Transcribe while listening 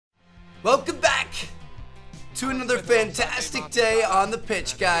Welcome back to another fantastic day on the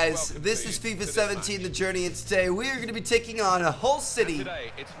pitch, guys. This is FIFA 17, The Journey, and today we are going to be taking on a Hull City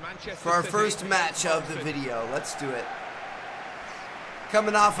for our first match of the video. Let's do it.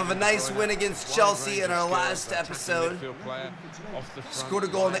 Coming off of a nice win against Chelsea in our last episode. Scored a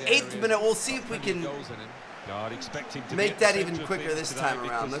goal in the 8th minute. We'll see if we can make that even quicker this time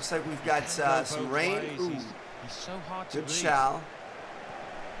around. Looks like we've got some rain. Ooh. Good Chal.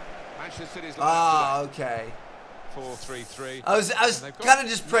 Ah, okay. 4-3-3. I was kind of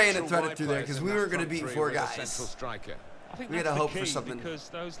just praying to thread it through there because we weren't going to beat four guys. We had to hope for something. Because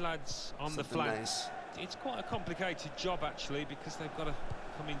those lads on the flank, nice. It's quite a complicated job actually, because they've got to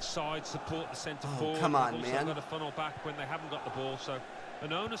come inside, support the centre forward. Come on, they've man. also got to funnel back when they haven't got the ball, so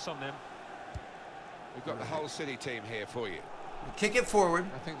an onus on them. We've got the Hull City team here for you. Kick it forward.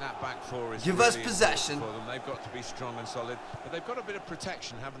 I think that back four is Give really us possession. for them. They've got to be strong and solid, but they've got a bit of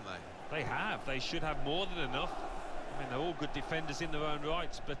protection, haven't they? They have. They should have more than enough. I mean, they're all good defenders in their own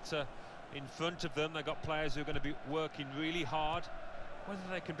rights, but in front of them, they've got players who are going to be working really hard. Whether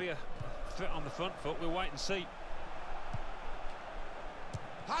they can be a threat on the front foot, we'll wait and see.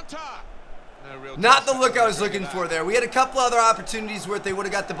 Hunter! No real Not the look I was looking for there. We had a couple other opportunities where if they would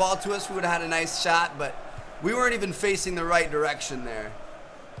have got the ball to us, we would have had a nice shot, but we weren't even facing the right direction there.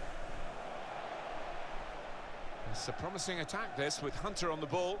 It's a promising attack, this, with Hunter on the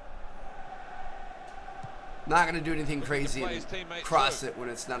ball. Not going to do anything crazy and cross it when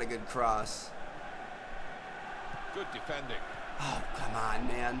it's not a good cross. Good defending. Oh, come on,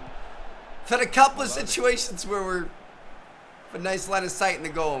 man. We've had a couple of situations where we're a nice line of sight in the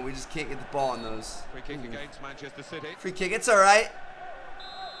goal and we just can't get the ball on those. Free kick against Manchester City. Free kick, it's all right.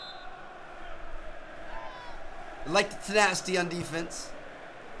 I like the tenacity on defense.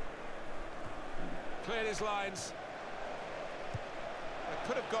 Cleared his lines. They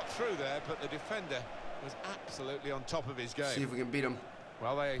could have got through there, but the defender was absolutely on top of his game. See if we can beat him.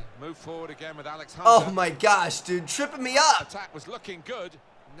 Well, they move forward again with Alex Hunter. Oh my gosh, dude, tripping me up. Attack was looking good.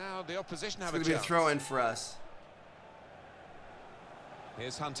 Now the opposition have a chance. It's chance. going to be a throw-in for us.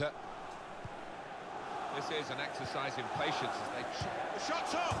 Here's Hunter. This is an exercise in patience as they the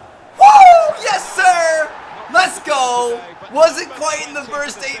shot's off. Woo! Yes, sir! Let's go! Wasn't quite in the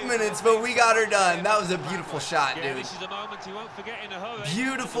first 8 minutes, but we got her done. That was a beautiful shot, dude. This is a moment he won't forget in a hurry.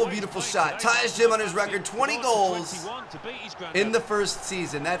 Beautiful, beautiful shot. Ties Jim on his record, 20 goals in the first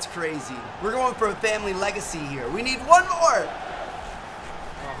season. That's crazy. We're going for a family legacy here. We need one more.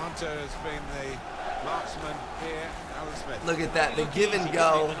 Well, Hunter has been the marksman here. Alan Smith. Look at that. The give and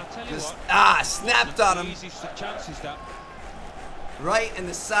go. Just, snapped on him. Right in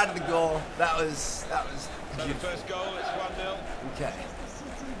the side of the goal. That was so the first goal, it's 1-0. Okay.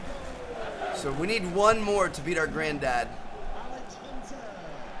 So we need one more to beat our Grandad.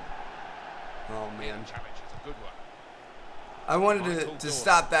 Oh man. Challenge is a good one. I wanted to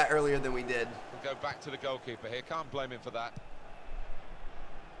stop that earlier than we did. We'll go back to the goalkeeper here. Can't blame him for that.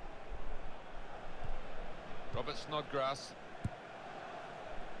 Robert Snodgrass.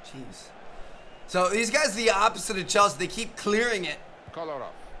 Jeez. So these guys are the opposite of Chelsea. They keep clearing it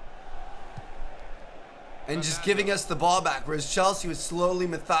Kolarov. and just giving us the ball back, whereas Chelsea was slowly,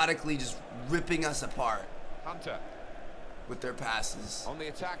 methodically just ripping us apart Hunter with their passes. on the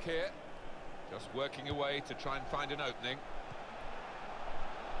attack here. Just working away to try and find an opening.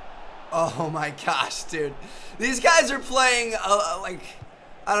 Oh my gosh, dude. These guys are playing, like,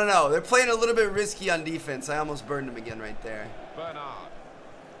 I don't know. They're playing a little bit risky on defense. I almost burned him again right there. Bernard.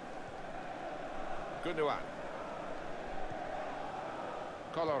 Grandad.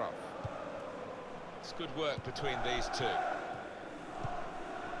 Kolarov. It's good work between these two.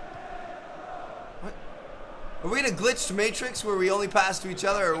 What? Are we in a glitched matrix where we only pass to each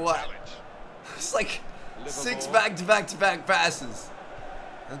other or what? Challenge. It's like 6 back-to-back passes.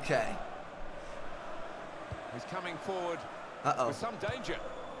 Okay. He's coming forward with some danger.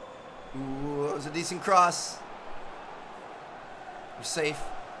 Ooh, that was a decent cross. We're safe.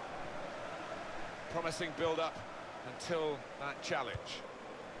 Promising build-up until that challenge.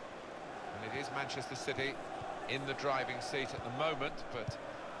 And it is Manchester City in the driving seat at the moment, but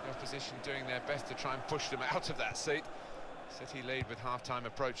the opposition doing their best to try and push them out of that seat. City lead with half-time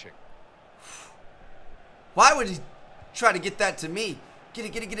approaching. Why would he try to get that to me? Get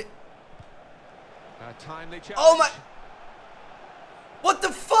it, get it, get it. A timely challenge. Oh my... What the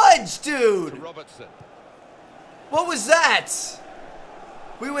fudge, dude? To Robertson. What was that?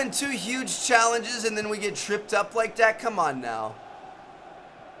 We win 2 huge challenges and then we get tripped up like that? Come on now.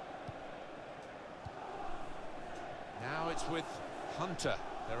 Now it's with Hunter.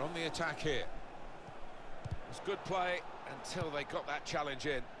 They're on the attack here. It was good play until they got that challenge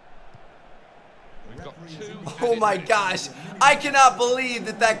in. We've got 2. Oh my gosh. I cannot believe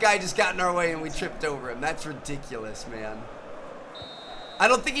that that guy just got in our way and we tripped over him. That's ridiculous, man. I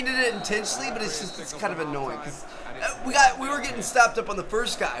don't think he did it intentionally, but it's kind of annoying. 'Cause we were getting stopped up on the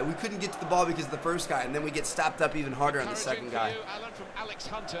first guy. We couldn't get to the ball because of the first guy, and then we get stopped up even harder on the second guy.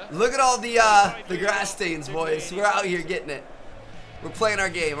 Look at all the grass stains, boys. We're out here getting it. We're playing our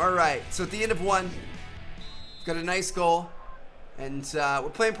game. All right. So at the end of one, we've got a nice goal, and we're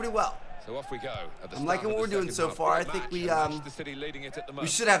playing pretty well. So off we go. I'm liking what we're doing so far. I think we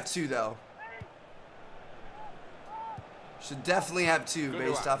should have 2 though. Should definitely have 2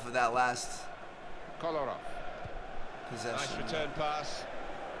 based off of that last possession. Nice return pass.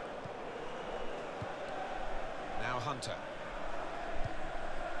 Now Hunter.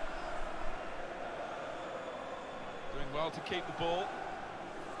 Doing well to keep the ball.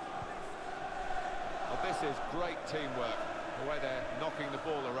 Well, this is great teamwork, the way they're knocking the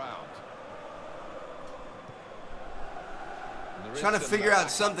ball around. Trying to figure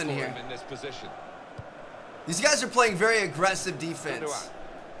out something here. In this position. These guys are playing very aggressive defense.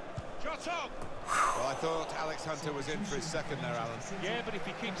 Well, I thought Alex Hunter was in for his second there, Alan. Yeah, but if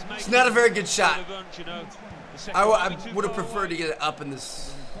he keeps making it's not a very good shot. Runs, you know, I would have preferred to get it up in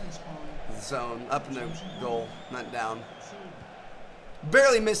this zone, up in the goal, not down.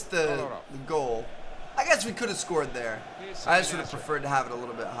 Barely missed the goal. I guess we could have scored there. I just would have preferred to have it a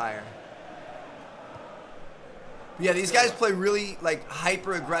little bit higher. Yeah, these guys play really like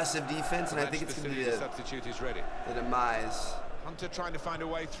hyper-aggressive defense, and I think it's going to be the demise. Hunter trying to find a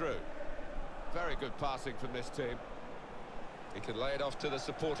way through. Very good passing from this team. He could lay it off to the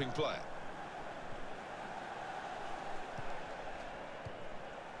supporting player.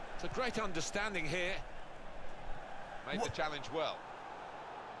 It's a great understanding here. Made the challenge well.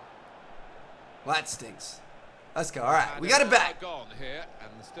 Well, that stinks. Let's go. All right, we got it back. Gone here,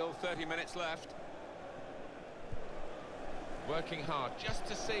 and still 30 minutes left. Working hard just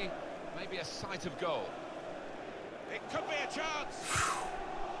to see maybe a sight of goal. It could be a chance.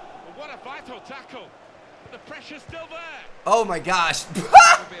 Well, what a vital tackle. The pressure's still there. Oh my gosh.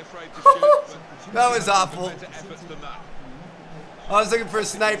 That was awful. I was looking for a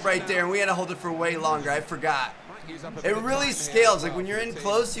snipe right there, and we had to hold it for way longer. I forgot. It really scales. Like when you're in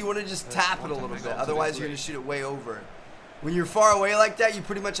close, you want to just tap it a little bit. Otherwise, you're going to shoot it way over. When you're far away like that, you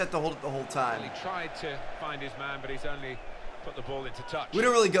pretty much have to hold it the whole time. He tried to find his man, but he's only put the ball into touch. We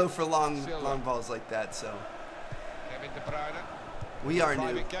don't really go for long balls like that, so we are new.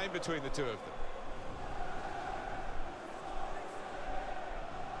 Private game between the two of them.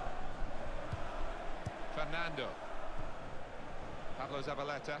 Fernando. Pablo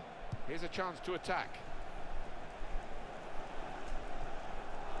Zabaleta. Here's a chance to attack.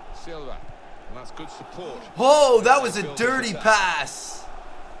 Silva. And that's good support. Oh, that was a dirty pass.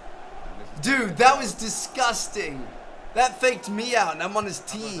 Dude, that was disgusting. That faked me out, and I'm on his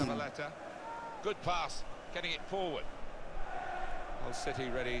team. Good pass, getting it forward. Well, City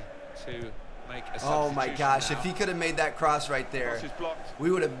ready to make a substitution. Oh my gosh, now. if he could have made that cross right there,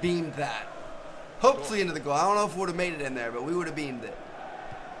 we would have beamed that. Hopefully into the goal. I don't know if we would have made it in there, but we would have beamed it.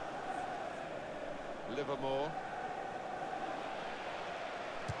 Livermore.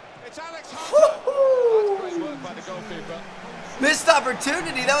 It's Alex Hunter. That's great work by the goalkeeper. Missed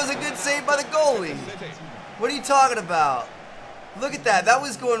opportunity. That was a good save by the goalie. What are you talking about? Look at that. That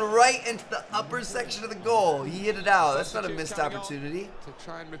was going right into the upper section of the goal. He hit it out. That's not a missed opportunity. To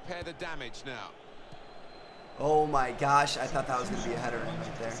try and repair the damage now. Oh my gosh. I thought that was going to be a header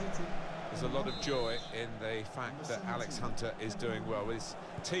right there. There's a lot of joy in the fact that Alex Hunter is doing well. With his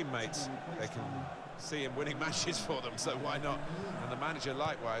teammates, they can see him winning matches for them, so why not? And the manager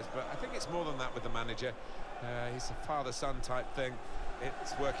likewise, but I think it's more than that with the manager. He's a father-son type thing.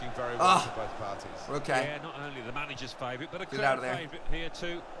 It's working very well for both parties. Okay. Yeah, not only the manager's favourite, but a crowd favourite here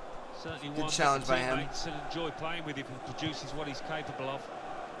too. Certainly good one challenge by him. Teammates and enjoy playing with if he produces what he's capable of.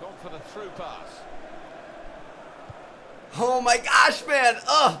 Gone for the through pass. Oh my gosh, man!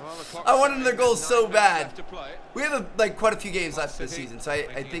 Oh, I wanted their goal so bad. We have like quite a few games left this season, so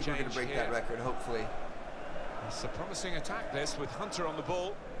I think we're going to break that record, hopefully. It's a promising attack this with Hunter on the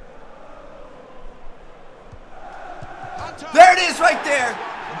ball. There it is right there.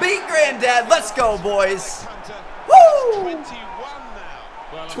 Beat Grandad. Let's go, boys. Woo! 21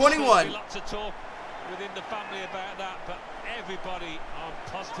 now. Well, 21. Sure lots of talk within the family about that, but everybody, I'm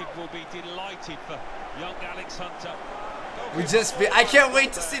positive, will be delighted for young Alex Hunter. I can't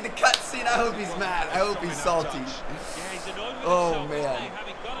wait to see the cutscene. I hope he's mad. I hope he's salty. Oh, man.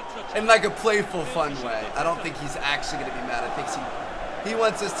 In like a playful, fun way. I don't think he's actually going to be mad. I think he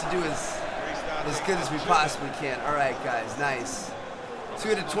wants us to do as good as we possibly can. All right, guys. Nice. So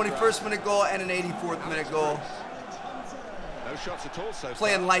we had a 21st minute goal and an 84th minute goal. No shots at all so far.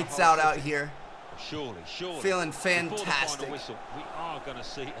 Playing lights out here. Surely. Feeling Before the fantastic. final whistle, we are going to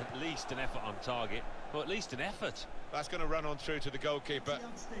see at least an effort on target, or at least an effort. That's going to run on through to the goalkeeper.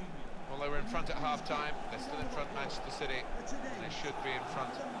 Well, they were in front at half-time. They're still in front, Manchester City. And they should be in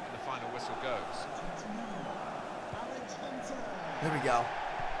front when the final whistle goes. There we go.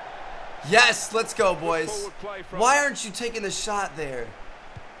 Yes, let's go, boys. Why aren't you taking the shot there?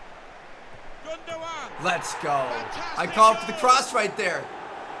 Let's go. I called for the cross right there.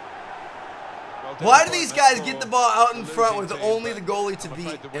 Why do these guys get the ball out in front with only the goalie to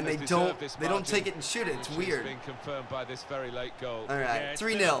beat, and they don't take it and shoot it? It's weird. Confirmed by this very late goal. All right,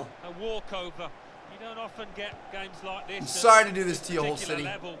 3-0. A walkover. You don't often get games like this. I'm sorry to do this to you, whole city.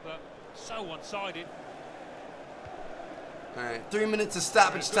 Level, but so one-sided. All right, 3 minutes of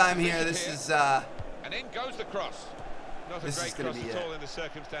stoppage time here. This is and in goes the cross. Not a great cross at all in the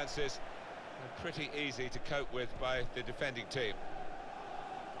circumstances. And pretty easy to cope with by the defending team.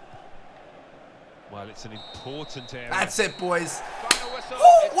 Well, it's an important area. That's it, boys.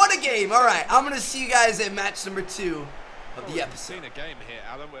 Woo, what a game. All right, I'm going to see you guys at match number 2 of the episode. Seen a game here,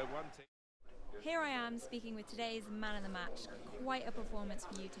 Alan, where one team... Here I am speaking with today's man of the match. Quite a performance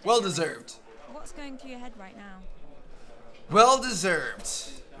for you today. Well deserved. What's going through your head right now? Well deserved.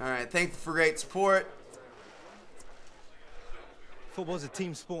 All right, thankful for great support. Football's a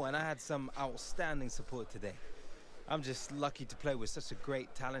team sport, and I had some outstanding support today. I'm just lucky to play with such a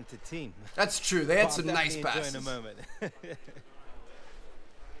great, talented team. That's true. They had some nice passes. In a moment.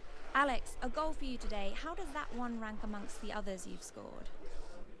 Alex, a goal for you today. How does that one rank amongst the others you've scored?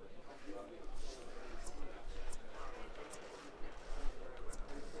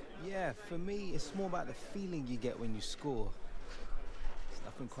 Yeah, for me, it's more about the feeling you get when you score. There's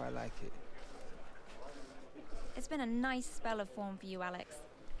nothing quite like it. It's been a nice spell of form for you, Alex.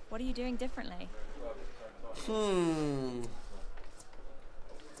 What are you doing differently?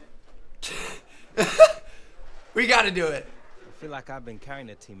 We got to do it. I feel like I've been carrying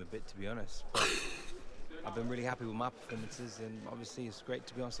the team a bit, to be honest. But I've been really happy with my performances, and obviously it's great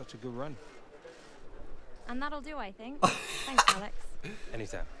to be on such a good run. And that'll do, I think. Thanks, Alex.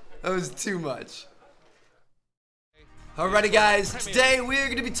 Anytime. That was too much. Alrighty, guys. Today we're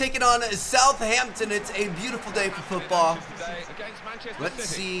going to be taking on Southampton. It's a beautiful day for football. Let's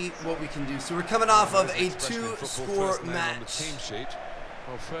see what we can do. So we're coming off of a 2-score match.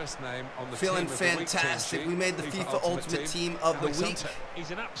 Well, first name on the feeling fantastic. We made the FIFA Ultimate Team of the Week.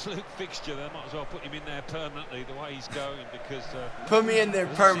 He's an absolute fixture. They might as well put him in there permanently the way he's going, because put me in there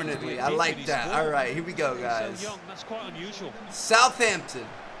permanently. I like that. All right, here we go, guys. So young. That's quite unusual. Southampton.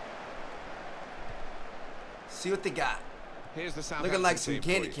 See what they got. Here's the Southampton looking like some team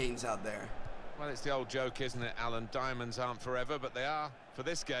candy canes out there. Well, it's the old joke, isn't it, Alan? Diamonds aren't forever, but they are for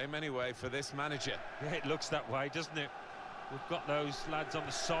this game anyway, for this manager. Yeah, it looks that way, doesn't it? We've got those lads on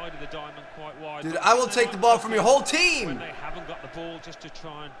the side of the diamond quite wide. Dude, I will take the ball from your whole team. When they haven't got the ball, just to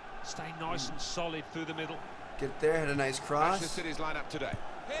try and stay nice and solid through the middle. Get there, had a nice cross. Manchester City's lineup today.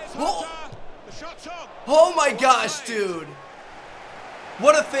 The shot's on. Oh my gosh, dude.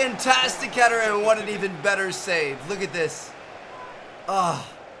 What a fantastic header, and what an even better save. Look at this. Ah.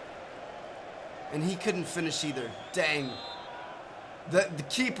 And he couldn't finish either. Dang. The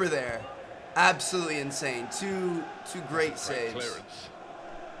keeper there. Absolutely insane. Two great saves. Clearance.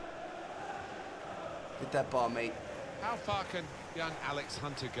 Get that ball, mate. How far can young Alex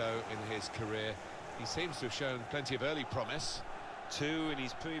Hunter go in his career? He seems to have shown plenty of early promise. 2 in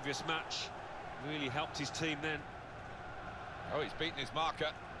his previous match. Really helped his team then. Oh, he's beaten his marker.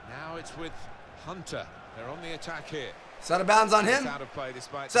 Now it's with Hunter. They're on the attack here. It's out of bounds on him. It's out of play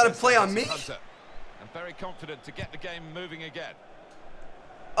despite it's out of play on me. Hunter. And very confident to get the game moving again.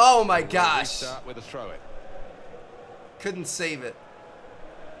 Oh my gosh. Start with a throw-in. Couldn't save it.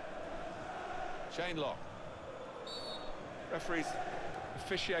 Shane Long. Referees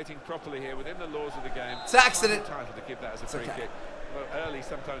officiating properly here within the laws of the game. It's accident. Entitled to give that as a free kick. Well, early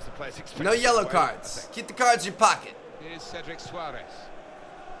sometimes the players expect. No yellow cards. Keep the cards in your pocket. Here's Cedric Suarez.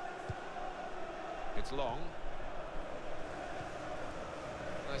 It's Long.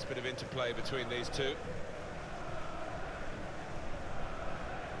 Nice bit of interplay between these two.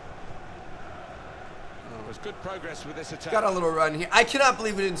 There's good progress with this attack. Got a little run here. I cannot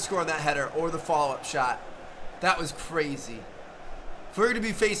believe we didn't score on that header or the follow-up shot. That was crazy. If we're going to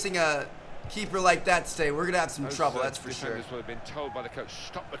be facing a keeper like that today, we're going to have some trouble, that's for sure. Will have been told by the coach,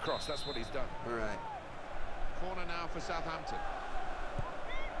 stop the cross. That's what he's done. All right. Corner now for Southampton.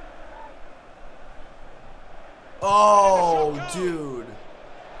 Oh, dude.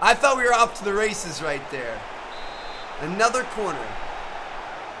 I thought we were off to the races right there. Another corner.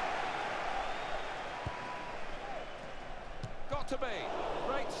 to be.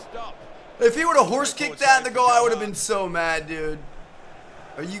 Great stop. If he would have horse kicked that in the goal, I would have been so mad, dude.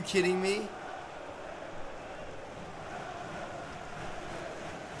 Are you kidding me?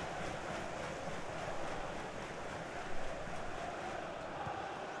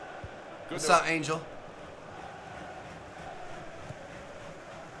 What's up, Angel?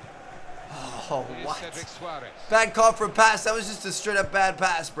 Oh, what? Bad call for a pass. That was just a straight up bad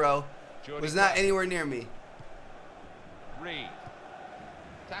pass, bro. Was not anywhere near me. Reed.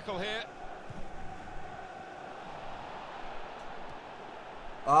 Tackle here.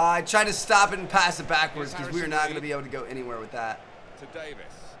 I tried to stop it and pass it backwards because we were not going to be able to go anywhere with that. To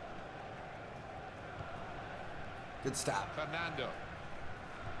Davis. Good stop. Fernando.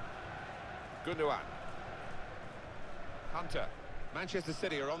 Grandad. Hunter. Manchester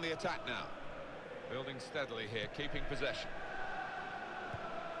City are on the attack now. Building steadily here, keeping possession.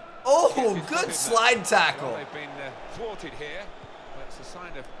 Oh, good slide tackle. Well, they've been thwarted here. That's a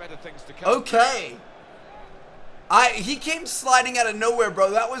sign of better things to come. Okay. He came sliding out of nowhere,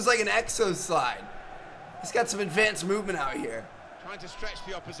 bro. That was like an exo slide. He's got some advanced movement out here. Trying to stretch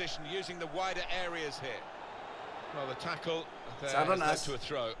the opposition using the wider areas here. Well, the tackle there has led to a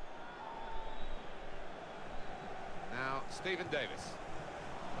throw. Now, Stephen Davis.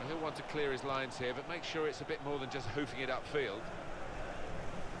 Well, he'll want to clear his lines here, but make sure it's a bit more than just hoofing it upfield.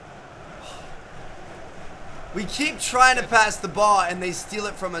 We keep trying to pass the ball, and they steal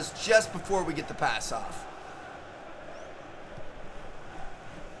it from us just before we get the pass off.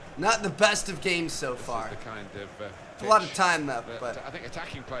 Not the best of games so far. This is the kind of a lot of time left, but I think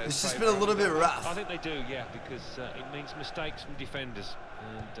attacking players. It's just been a little bit rough. I think they do, yeah, because it means mistakes from defenders,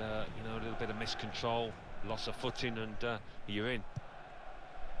 and you know, a little bit of miscontrol, loss of footing, and you're in.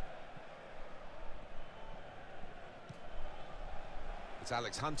 It's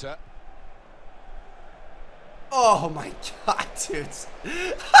Alex Hunter. Oh my God, dudes!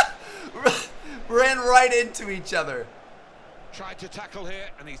 Ran right into each other. Tried to tackle here,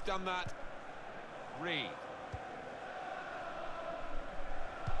 and he's done that. Reed.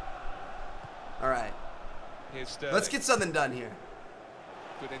 All right. Here's Sterling. Let's get something done here.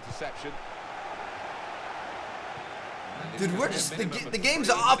 Good interception. Dude, we're just the game's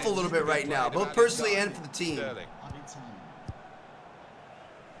off a little bit right now, both personally and for the team. Sterling.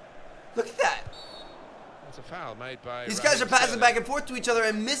 Look at that. That's a foul made by. These guys are passing back and forth to each other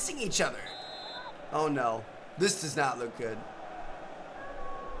and missing each other. Oh no, this does not look good.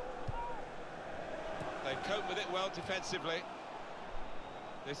 They cope with it well defensively.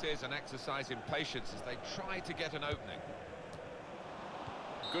 This is an exercise in patience as they try to get an opening.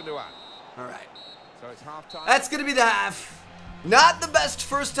 Grandad. All right. So it's half time. That's going to be the half. Not the best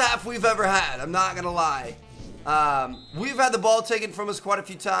first half we've ever had. I'm not going to lie. We've had the ball taken from us quite a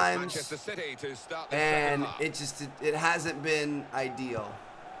few times. Manchester City to start the and second half. it hasn't been ideal.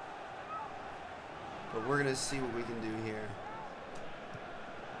 But we're going to see what we can do here.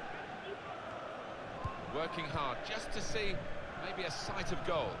 Working hard just to see maybe a sight of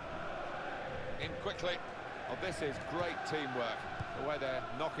goal. In quickly. Oh, this is great teamwork, the way they're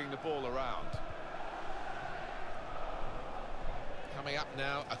knocking the ball around. Coming up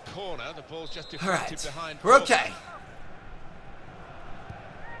now, a corner. The ball's just deflected behind. We're okay.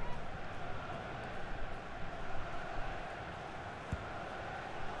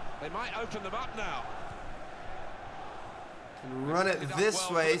 They might open them up now. Can run it this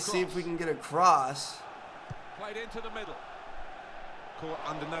way, see if we can get a cross. Played into the middle. Caught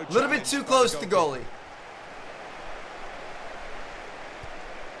under no a little bit too close to the goalie.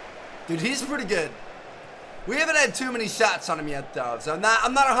 Dude, he's pretty good. We haven't had too many shots on him yet, though. So I'm not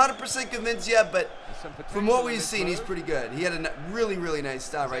 100% convinced yet, but from what we've seen, he's pretty good. He had a really, really nice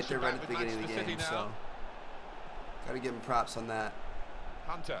stop right there, right at the beginning of the game. So, gotta give him props on that.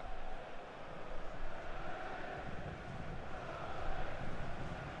 Hunter.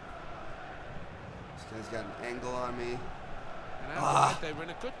 This guy's got an angle on me. And they were in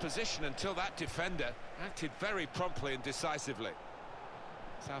a good position until that defender acted very promptly and decisively.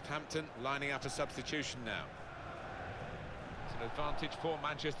 Southampton lining up a substitution now. It's an advantage for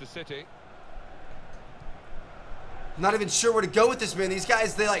Manchester City. I'm not even sure where to go with this, man. These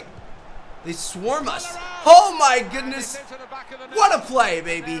guys, they swarm us. Oh my goodness. What a play,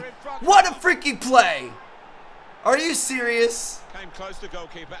 baby. What a freaking play. Are you serious? Came close to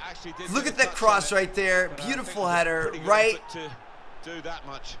goalkeeper, actually did. Look at that cross right there. Beautiful header right do that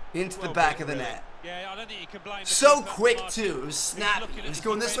much into the back of the net. Yeah, I don't think you can blame so quick too. It was snappy. It was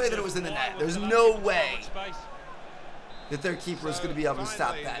going this way, then it was in the net. There's no way that their keeper was going to be able to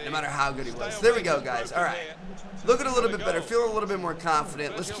stop that, no matter how good he was. There we go, guys. All right. Looking a little bit better. Feeling a little bit more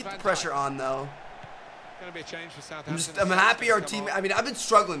confident. Let's keep the pressure on, though. Going to be a change for Southampton. I'm happy our team. I mean, I've been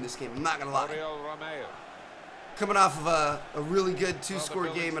struggling this game. I'm not gonna lie. Coming off of a really good two-score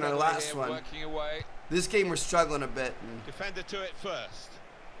game in our last one. This game we're struggling a bit. Defender to it first.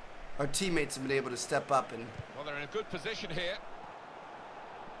 Our teammates have been able to step up and they're in a good position here.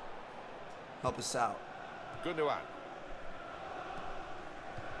 Help us out. Grandad.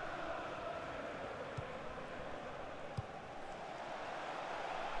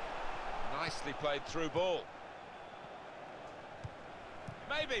 Nicely played through ball.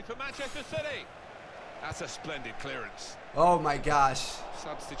 Maybe for Manchester City. That's a splendid clearance. Oh my gosh.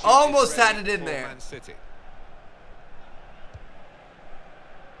 Substitute almost had it in there. Man City.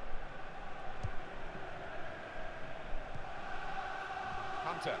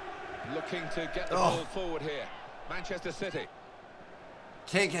 Hunter looking to get the ball forward here. Manchester City.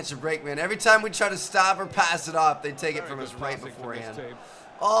 Can't catch a break, man. Every time we try to stop or pass it off, they take it from us right beforehand.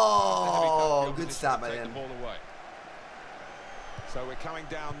 Oh, good stop by them. So we're coming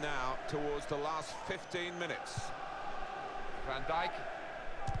down now towards the last 15 minutes. Grandad.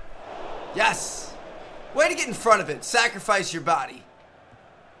 Yes. Way to get in front of it. Sacrifice your body.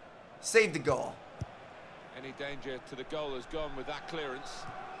 Save the goal. Any danger to the goal has gone with that clearance.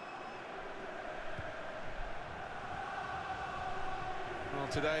 Well,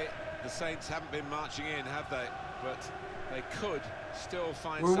 today the Saints haven't been marching in, have they? But they could still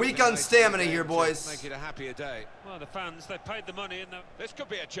find. We're weak on stamina here, boys. Make it a happier day. Well, the fans, they paid the money, and this could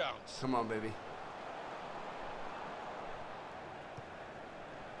be a chance. Come on, baby.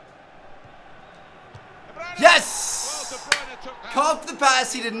 Yes! Called for the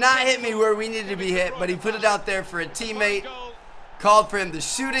pass. He did not hit me where we needed to be hit, but he put it out there for a teammate. Called for him to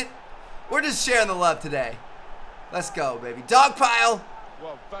shoot it. We're just sharing the love today. Let's go, baby. Dog pile.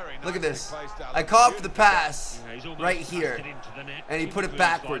 Well, look at this. I called for the pass right here, and he put it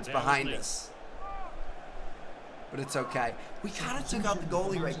backwards behind us. But it's okay. We kind of took out the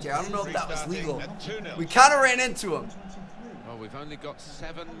goalie right there. I don't know if that was legal. We kind of ran into him. Well, we've only got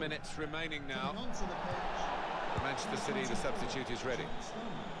 7 minutes remaining now. For Manchester City, the substitute is ready. And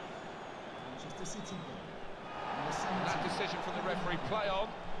that decision from the referee, play on,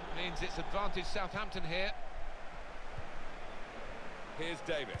 means it's advantage Southampton here. Here's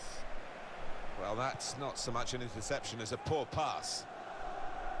Davis. Well, that's not so much an interception as a poor pass.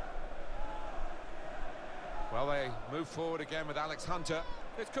 Well, they move forward again with Alex Hunter.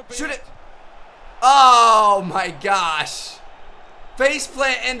 It could be shoot it. Oh my gosh. Face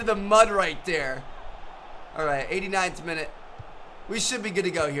plant into the mud right there. All right, 89th minute. We should be good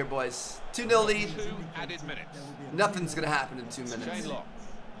to go here, boys. 2-0 lead. 2 added minutes. Nothing's going to happen in 2 minutes. Shane Long.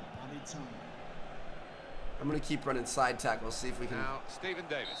 I'm going to keep running side tackles, see if we can. Now, Stephen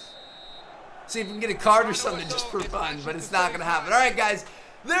Davis. See if we can get a card or something just for fun, but it's not going to happen. All right, guys,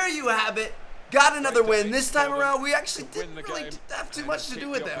 there you have it. Got another win. This time around, we actually didn't really have too much to do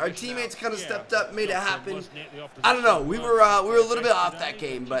with it. Our teammates kind of stepped up, made it happen. I don't know. We were a little bit off that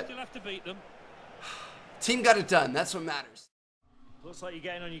game, but team got it done. That's what matters. Looks like you're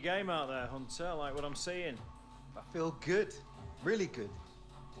getting on your game out there, Hunter. I like what I'm seeing. I feel good. Really good.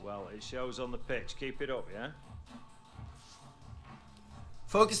 Well, it shows on the pitch. Keep it up, yeah?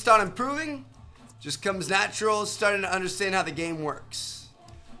 Focused on improving. Just comes natural. Starting to understand how the game works.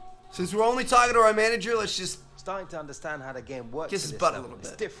 Since we're only talking to our manager, let's just starting to understand how the game works. Kiss his butt a little bit.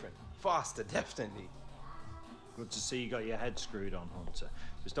 It's different, faster, definitely. Good to see you got your head screwed on, Hunter.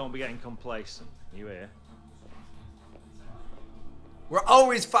 Just don't be getting complacent. You hear? We're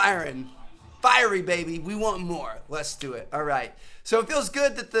always firing. Fiery, baby. We want more. Let's do it. All right. So it feels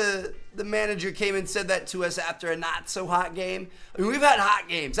good that the manager came and said that to us after a not so hot game. I mean, we've had hot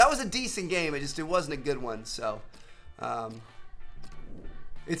games. That was a decent game. It wasn't a good one. So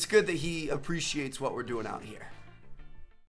it's good that he appreciates what we're doing out here.